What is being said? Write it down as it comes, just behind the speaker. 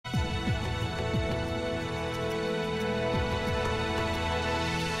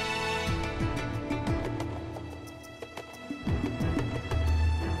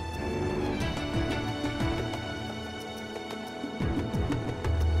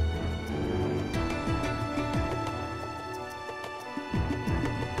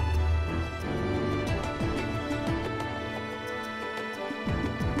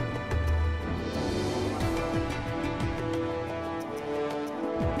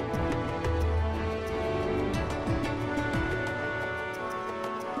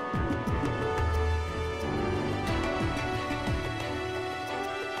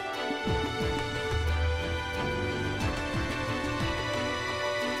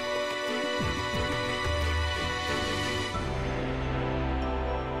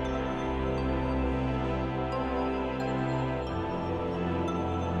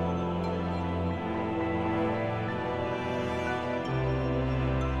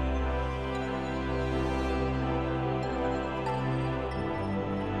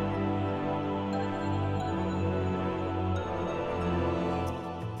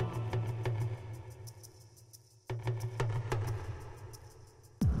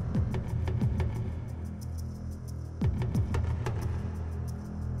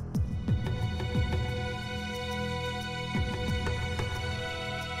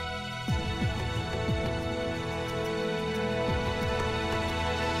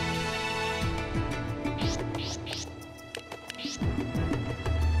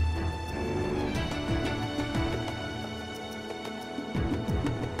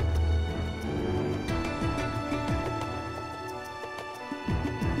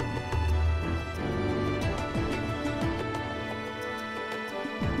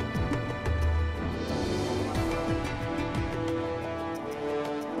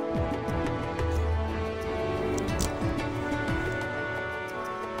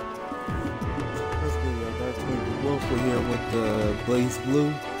What's good, y'all? That's me. Wolf. We're here with the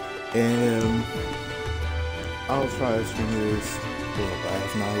Blazblue, and I was trying to stream this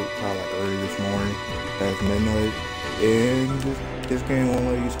last night, probably like early this morning, past midnight, and this game won't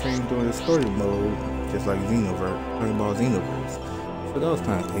let you stream during the story mode, just like Xenoverse, talking about Xenoverse. So that was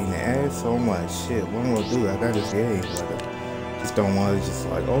kind of pain in the ass. So I'm like, shit, what am I gonna do? I got this game, like, I just don't want to just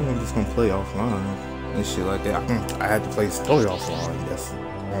like, oh, I'm just gonna play offline and shit like that. I had to play story offline. That's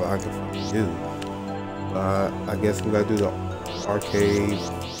all I can fucking do. I guess we gotta do the arcade,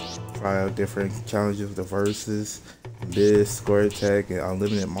 try out different challenges with the verses, this, square attack, and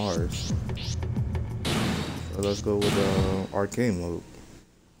unlimited Mars. So let's go with arcade mode.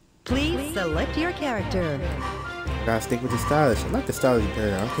 Please select your character. I gotta stick with the stylish. I like the stylish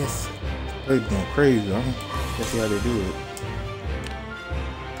character. I guess they're going crazy. Let's see how they do it.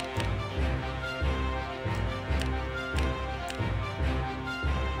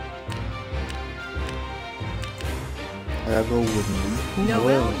 I gotta go with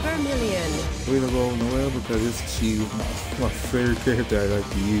Noel Vermillion. We're gonna go with Noel because she's my favorite character I like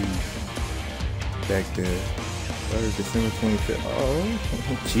to use back then. December 25th.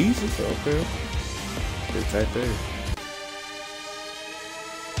 Oh, Jesus, okay. It's right there.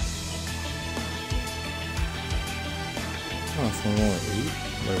 Oh, it's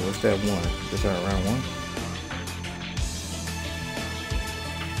 1-8. Wait, what's that one? Is that round one?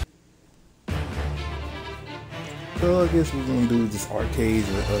 So I guess we're gonna do just arcades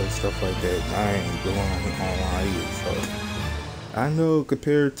and other stuff like that. I ain't going online either, so I know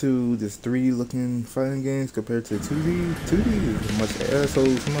compared to this 3D looking fighting games compared to 2D is a much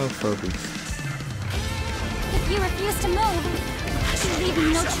assholes motherfuckers. If you refuse to move, you leave me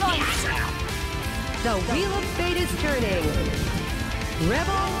no choice. The wheel of fate is turning.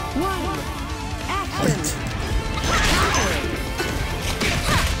 Rebel 1. Action. Countering.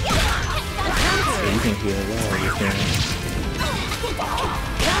 You can hear a lot of this game.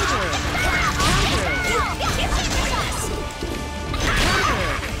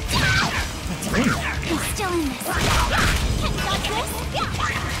 I'm still in this. Got this?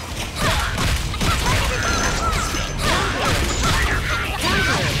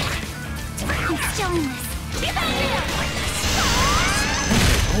 I'm still in this.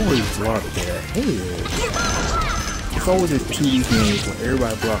 Always block that. Hey, it's always this 2D games where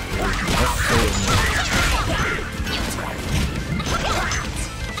everybody blocks it. That's so annoying.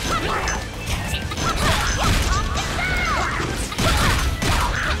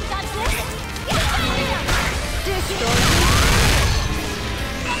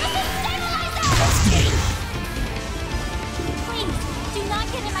 Please, do not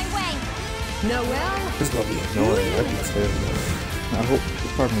get in my way. Noel. It's gonna be annoying. I can tell you. I hope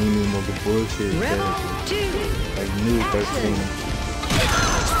it's probably gonna need more of the bullshit characters. Like new 13.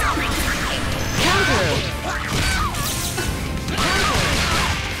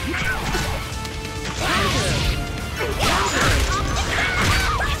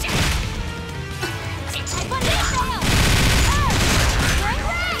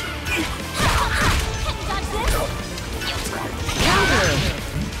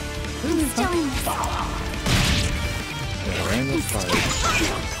 Random fight.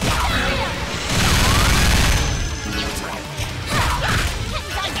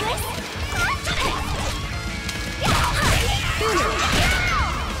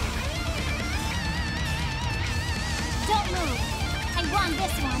 Don't move. I won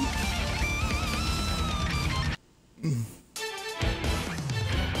this one.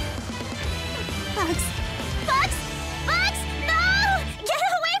 Bugs! Bugs! Bugs! No! Get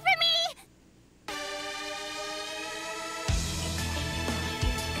away from me!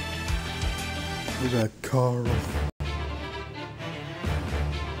 We got Carl.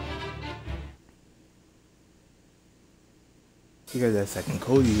 You got that second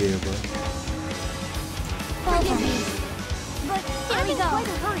Cody here, bro. Forgive me. But here we go.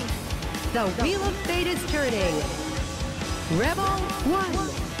 Hurry. The wheel of fate is turning. Rebel 1.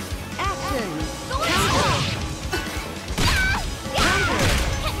 Action.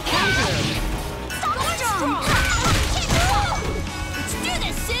 Stop strong. Let's do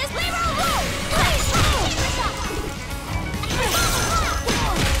this, sis. We roll.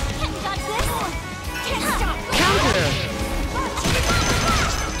 Got this. Can't stop. Counter.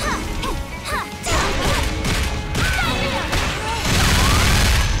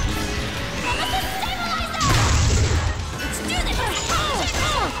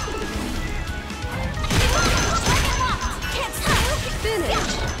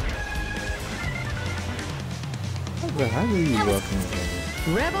 How do you walking?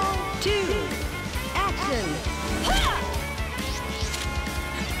 Rebel 2. Action.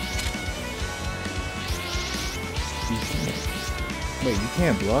 Wait, you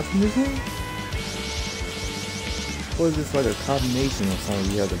can't block in this game? Or is this like a combination of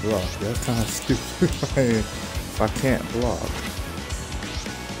something you have to block? That's kind of stupid. If I can't block.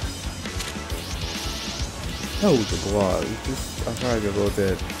 No, with the block. I'm probably gonna go with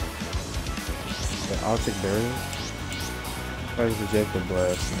that object barrier. Probably reject the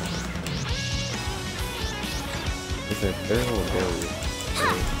blast. Is that barrel or barrier?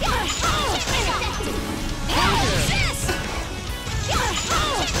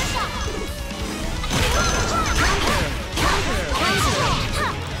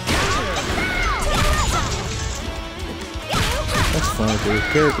 That's fun, dude. The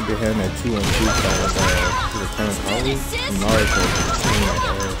character be having that 2-on-2 fight with the current power. And Naruto being that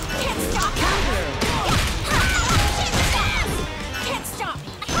ass. Can't stop.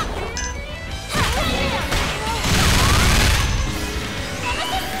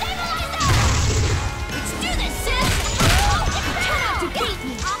 Let's do this, sis. Turn out to beat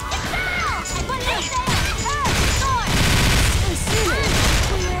me.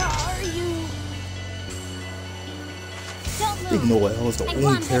 Where are you? I think Noel is the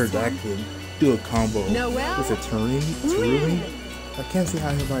only character that can do a combo Noel? with a Turing. I can't see how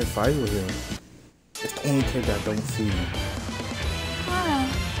anybody fight with him. It's the only character I don't see.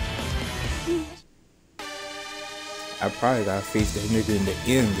 I probably gotta face that nigga in the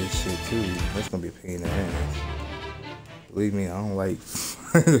end of this shit too. That's gonna be a pain in the ass. Believe me, I don't like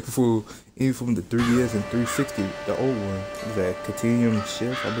the fool. Even from the 3DS and 360, the old one. Is that Continuum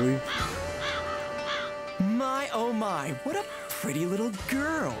Shift, I believe? My, oh my, what a pretty little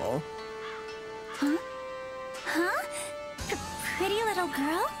girl. Huh? Pretty little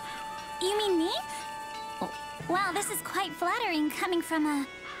girl? You mean me? Wow, this is quite flattering coming from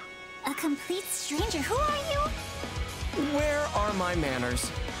a complete stranger. Who are you? Where are my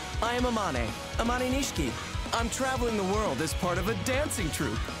manners? I am Amane Nishiki. I'm traveling the world as part of a dancing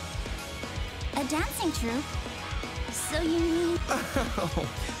troupe. A dancing troupe? So you mean... Oh,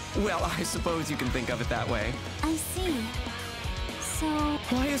 well, I suppose you can think of it that way. I see. So...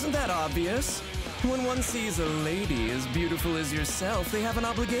 Why isn't that obvious? When one sees a lady as beautiful as yourself, they have an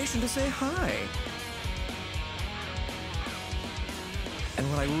obligation to say hi. And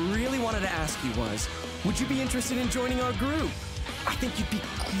what I really wanted to ask you was, would you be interested in joining our group? I think you'd be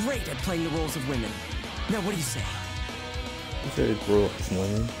great at playing the roles of women. Now, what do you say? You said roles of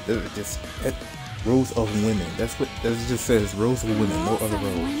women. Just roles of women. That's what that just says. Roles of women, no other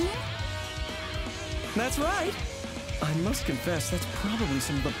roles. That's right. I must confess, that's probably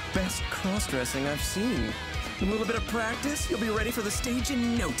some of the best cross-dressing I've seen. A little bit of practice, you'll be ready for the stage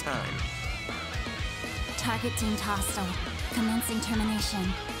in no time. Target deemed hostile. Commencing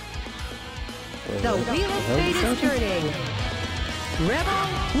termination. The wheel of fate is turning. Rebel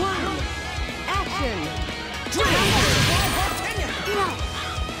 1. Action. No!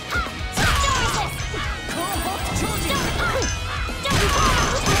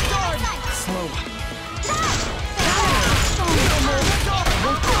 Slow.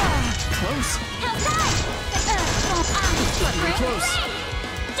 Close. Close.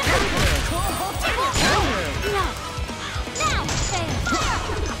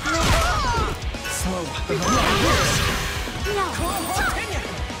 Slow.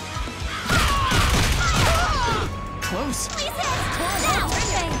 Close.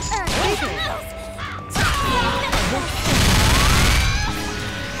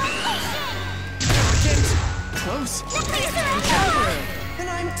 Close. And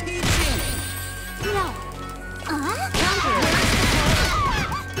I'm teaching. No.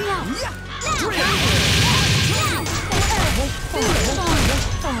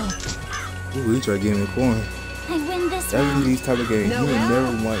 Ooh, we try getting the coin. I win this That's in round. these type of games. You Noel? would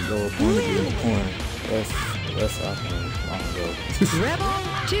never want to go up on to get the coin. That's I don't go. Rebel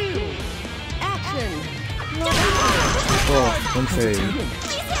 2. Action. Oh, I'm saying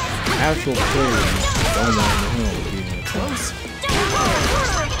actual players don't want to know what being in the coin. Close.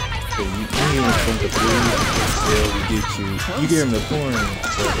 So you even from the three, still we get you. You get him the coin,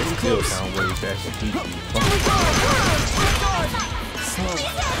 but it still found ways to actually beat you. Slow.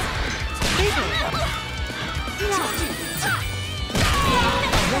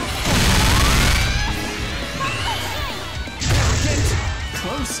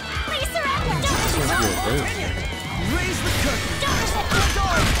 Close. Please surrender. Raise the curtain.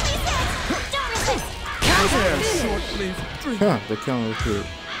 Don't resist. Short-lived dream. Huh, the counter kick.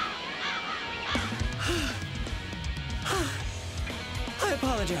 I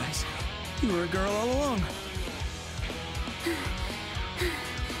apologize. You were a girl all along.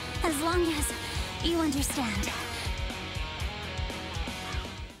 As long as you understand.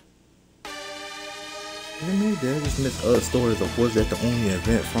 And maybe I just missed other stories, or was that the only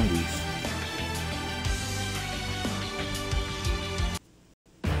event from these?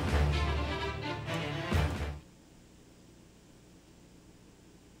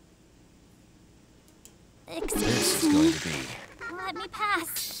 This is going to be Let me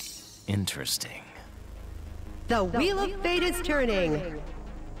pass. interesting. The Wheel of Fate is turning.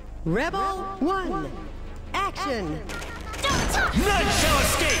 Rebel 1. Action. Don't touch! None shall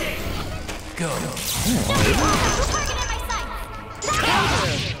escape! Go. Target in my sights!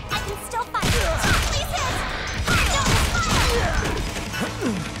 I can still fight! Please hit!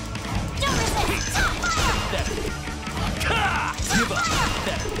 Don't resist! Fire! Give up.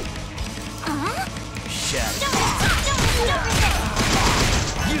 Shatter. Don't resist!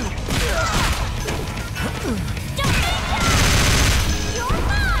 You. Don't make it! You're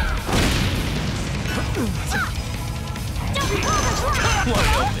mine! Don't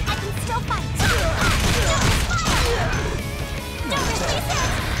overdraw! I can still fight! Don't resist!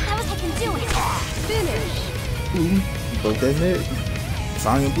 That was I can do it! Finish. But that net,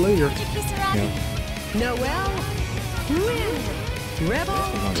 Sonic Blader. Did you kiss her out? Noel wins. Rebel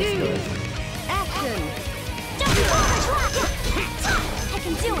 2. Action. Don't overdraw! I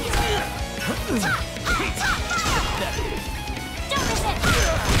can do it! Don't resist!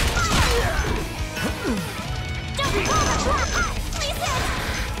 Don't overdraw! Please hit!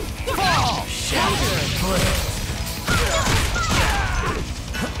 Fall. Shatter.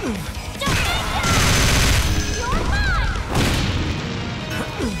 You're mine!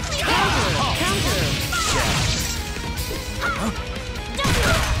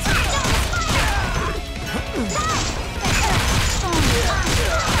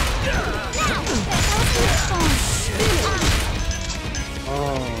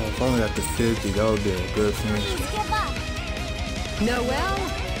 Oh, if I only got the 50, that would be a good finish. Please give up! Noel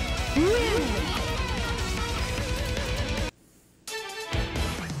wins.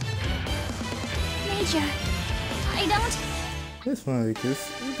 Major, I don't... It's funny because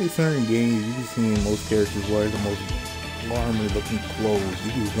in these certain games, you be seeing most characters wear the most alarming looking clothes.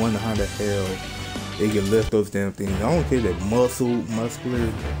 You be wondering how the hell they can lift those damn things. I don't care that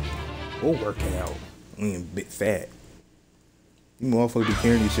muscular, or working out. I mean, bit fat. You motherfuckers be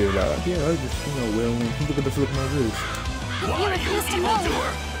carrying these shit out. Yeah, I just, well, look at the flip of my wrist. You refuse to move!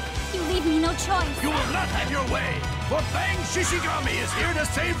 You leave me no choice! You will not have your way, for Bang Shishigami is here to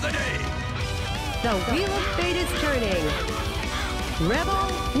save the day! The Wheel of Fate is turning. Rebel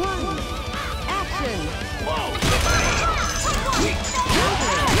 1. Action. Whoa! The Bang!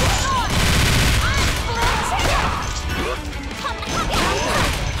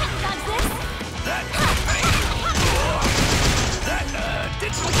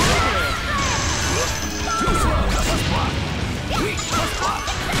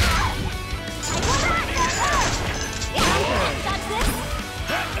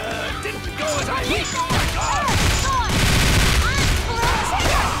 Didn't go as I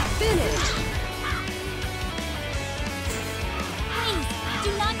Finish. Please, do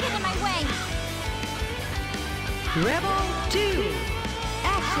not get in my way! Rebel 2.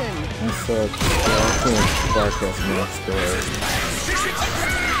 Action. What's up? I can't broadcast my story.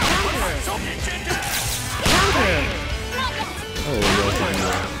 Counter. Oh,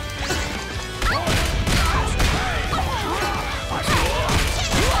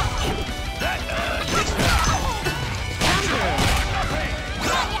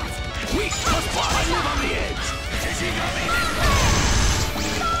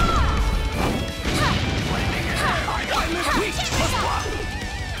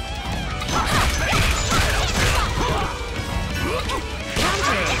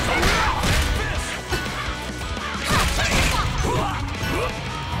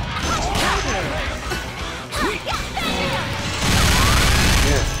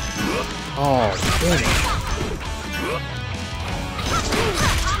 yeah. Oh, damn it.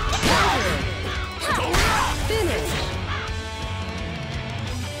 Finish.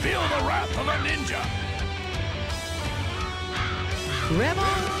 Feel the wrath of a ninja!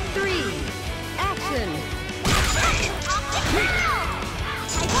 Rebel 3. Action.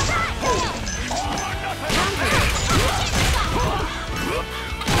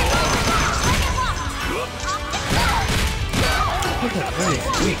 Look at that.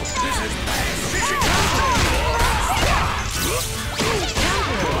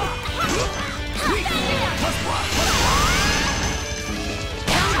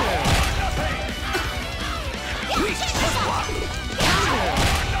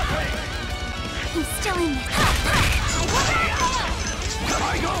 I'm still in this.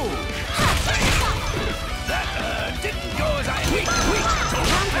 I go! That, didn't go as I...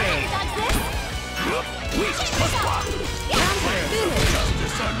 Dodge this?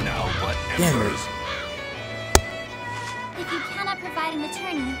 Damn it. If you cannot provide an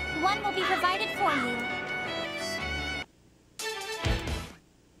attorney, one will be provided for you.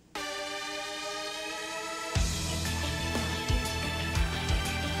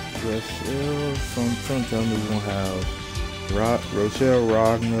 Rochelle, some tell me we won't have Rochelle,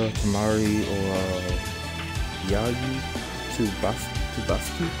 Ragna, Tamari, or Yayu,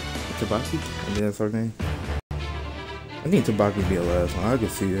 Tabaki, and then that's her name. I think Tabaki would be the last one. I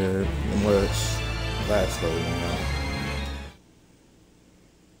could see that much last story, you know.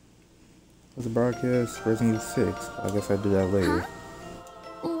 What's the broadcast? Resident Evil 6. I guess I'll do that later.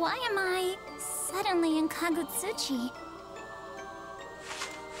 Huh? Why am I suddenly in Kagutsuchi?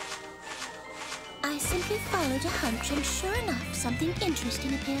 I simply followed a hunch, and sure enough, something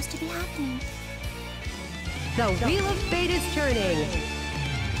interesting appears to be happening. The Wheel of Fate is turning.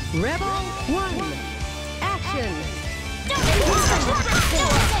 Rebel 1. Action.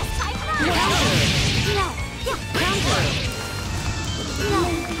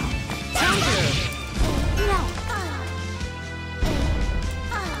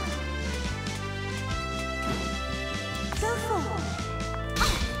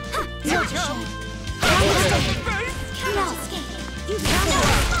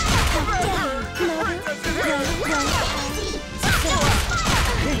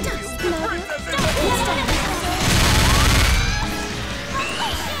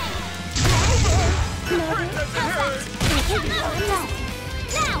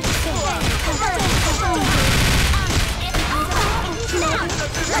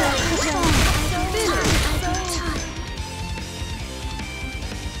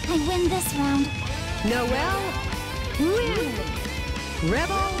 I win this round. Noel, win.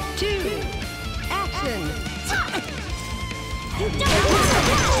 Rebel 2. Action.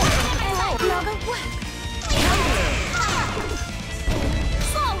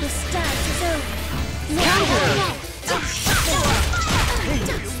 The start is over.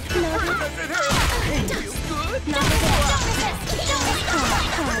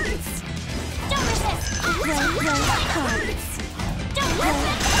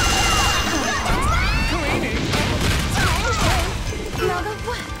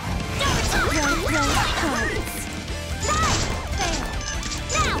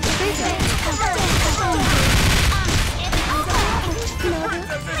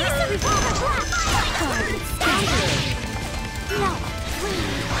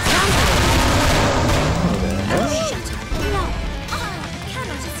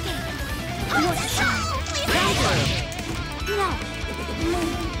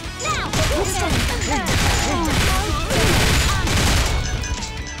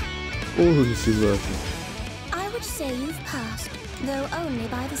 Oh, she lucky. I would say you've passed, though only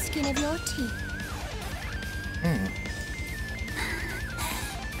by the skin of your teeth.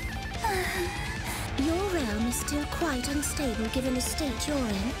 Your realm is still quite unstable given the state you're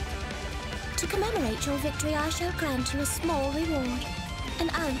in. To commemorate your victory, I shall grant you a small reward,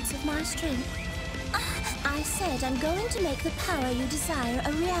 an ounce of my strength. I said I'm going to make the power you desire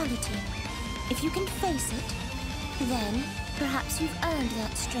a reality. If you can face it, then perhaps you've earned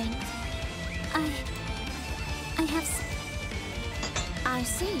that strength. I have... I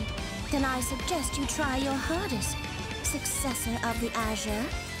see. Then I suggest you try your hardest, successor of the Azure.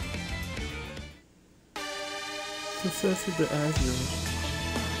 Successor to Azure.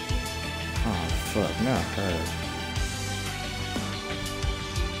 Oh fuck, not her.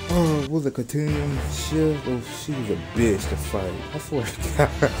 Oh, was a continuum shift? Oh, she was a bitch to fight. I swear to God,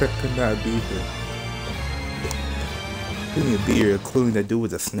 I could not beat her. Couldn't even beat her, including that dude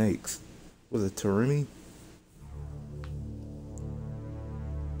with the snakes. Was it Tarumi?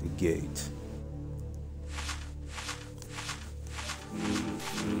 The gate.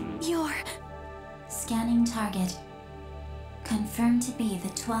 You're... Scanning target. Confirmed to be the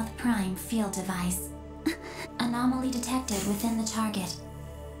 12th prime field device. Anomaly detected within the target.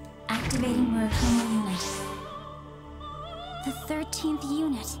 Activating Murakami unit. The 13th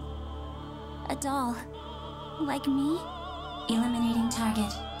unit. A doll. Like me? Eliminating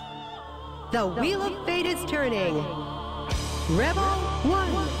target. The Wheel of Fate is turning. Rebel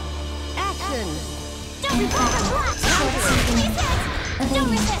 1. Action. Don't resist!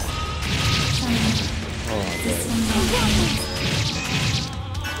 Don't resist!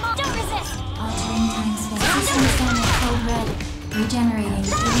 Altering time space. System scanner code red. Regenerating.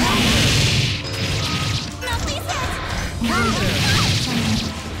 No, please hit!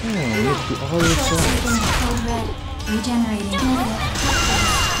 Code red. Regenerating.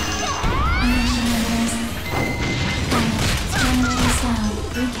 Generating sound.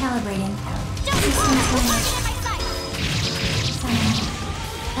 Recalibrating. System scanner.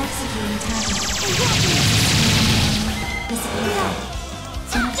 Execute. Executing target. Disappearing.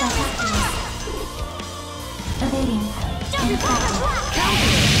 Chronophantasma. Evading. Ineffective.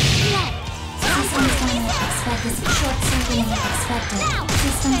 Systems damage expected. Short circuiting expected.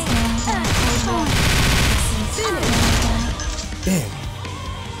 Systems damage. Damn.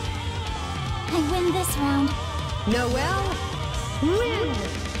 I win this round. Noel, win!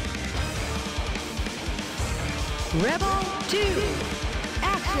 Rebel 2,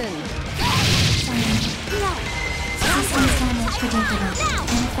 action! Systems damage predictable.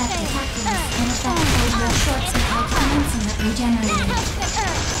 Ineffective. Ineffective. Short circuit commencing at regenerating.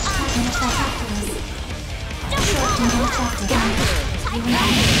 Ineffective. Short and ineffective.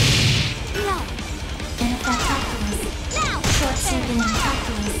 Ineffective. Short circuiting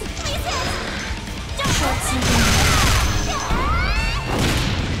activated. Short circuiting.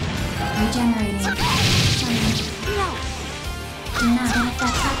 Regenerating. Do not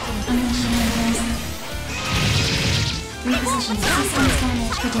affect active. Reposition. Systems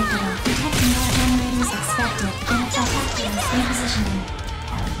damage predictable. Detecting more generators expected. Ineffect active. Repositioning.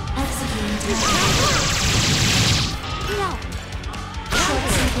 Executing target. Short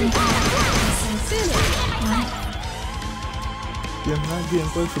circuiting activated. You're not getting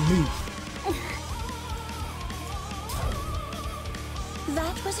close to me.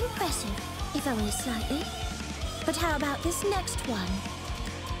 That was impressive, if only slightly. But how about this next one?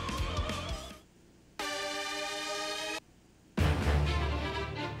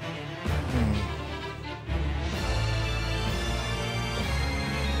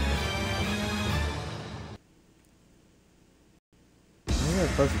 You're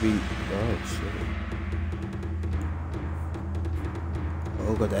supposed to be. Oh shit.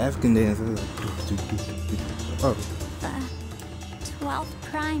 Oh, got the African dance. Oh. The 12th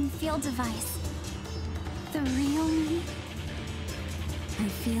Prime field device. The real me. I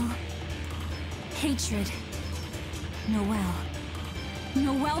feel hatred. Noel.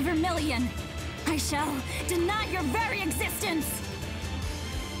 Noel Vermilion. I shall deny your very existence.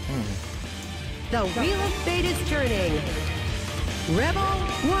 The Wheel of Fate is turning. Rebel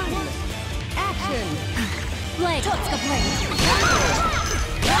 1, action! Blade. Totska blade.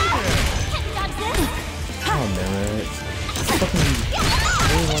 Oh man, it's fucking.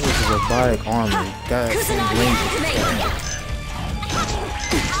 Everyone is a robotic army. God, some range.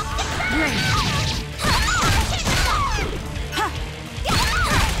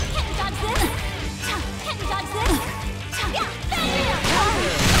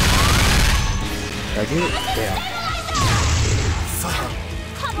 I get it? Yeah. Fuck.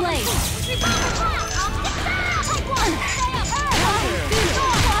 Blade.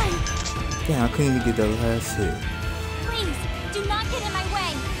 Damn, I couldn't even get that last hit. Please, do not get in my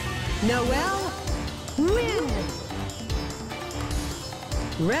way. Noel, win!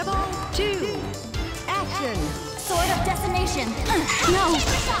 Rebel 2, action! Sword of Decimation. No.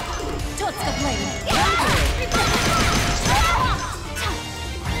 Totska blade.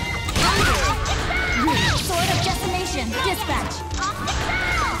 Sword of Decimation. Dispatch.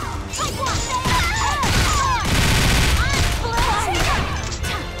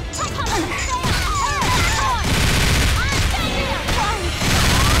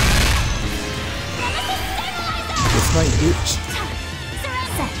 It's my bitch.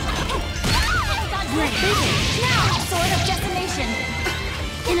 Now, Sword of Decimation.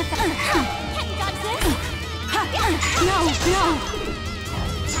 Ineffective. No.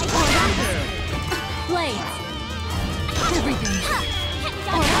 Blades. Everything.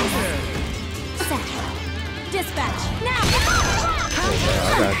 Set. Dispatch. Now. I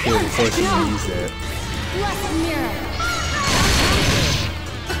gotta kill before she can use that. Blessed Mirror.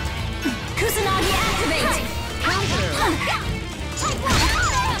 Kusanagi activate.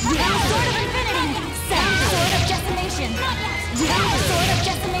 Sword of Infinity. Set. Sword of Decimation. Sword of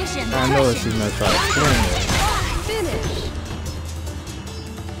Decimation. I know she's not trying to explain that. Finish!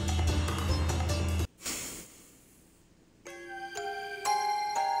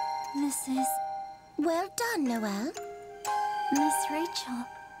 This is Well done, Noel. Miss Rachel.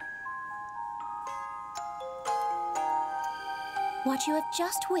 What you have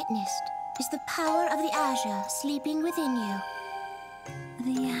just witnessed is the power of the Azure sleeping within you.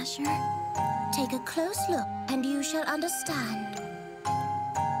 The Azure. Take a close look and you shall understand.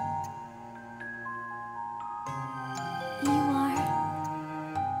 You are...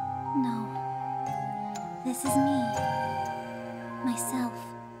 No. This is me. Myself.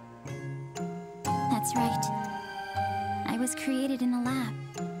 That's right. I was created in a lab,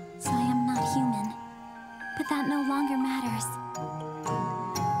 so I am not human. But that no longer matters.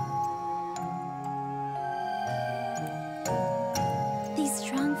 These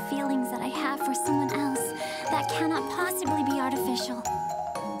strong feelings artificial.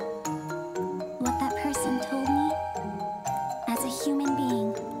 What that person told me, as a human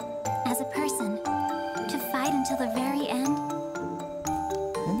being, as a person, to fight until the very end.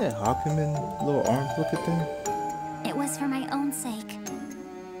 Isn't that Hawkman little arms looking thing? It was for my own sake.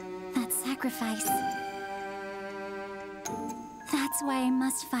 That sacrifice. That's why I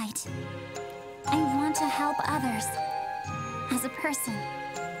must fight. I want to help others. As a person.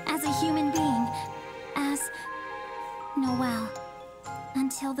 As a human being. As Noel.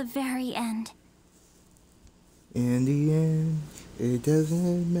 Until the very end. In the end, it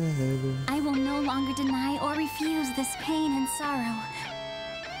doesn't matter. I will no longer deny or refuse this pain and sorrow.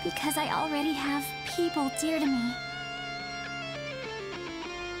 Because I already have people dear to me.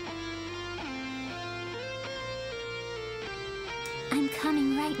 I'm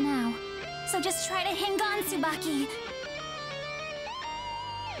coming right now. So just try to hang on, Tsubaki.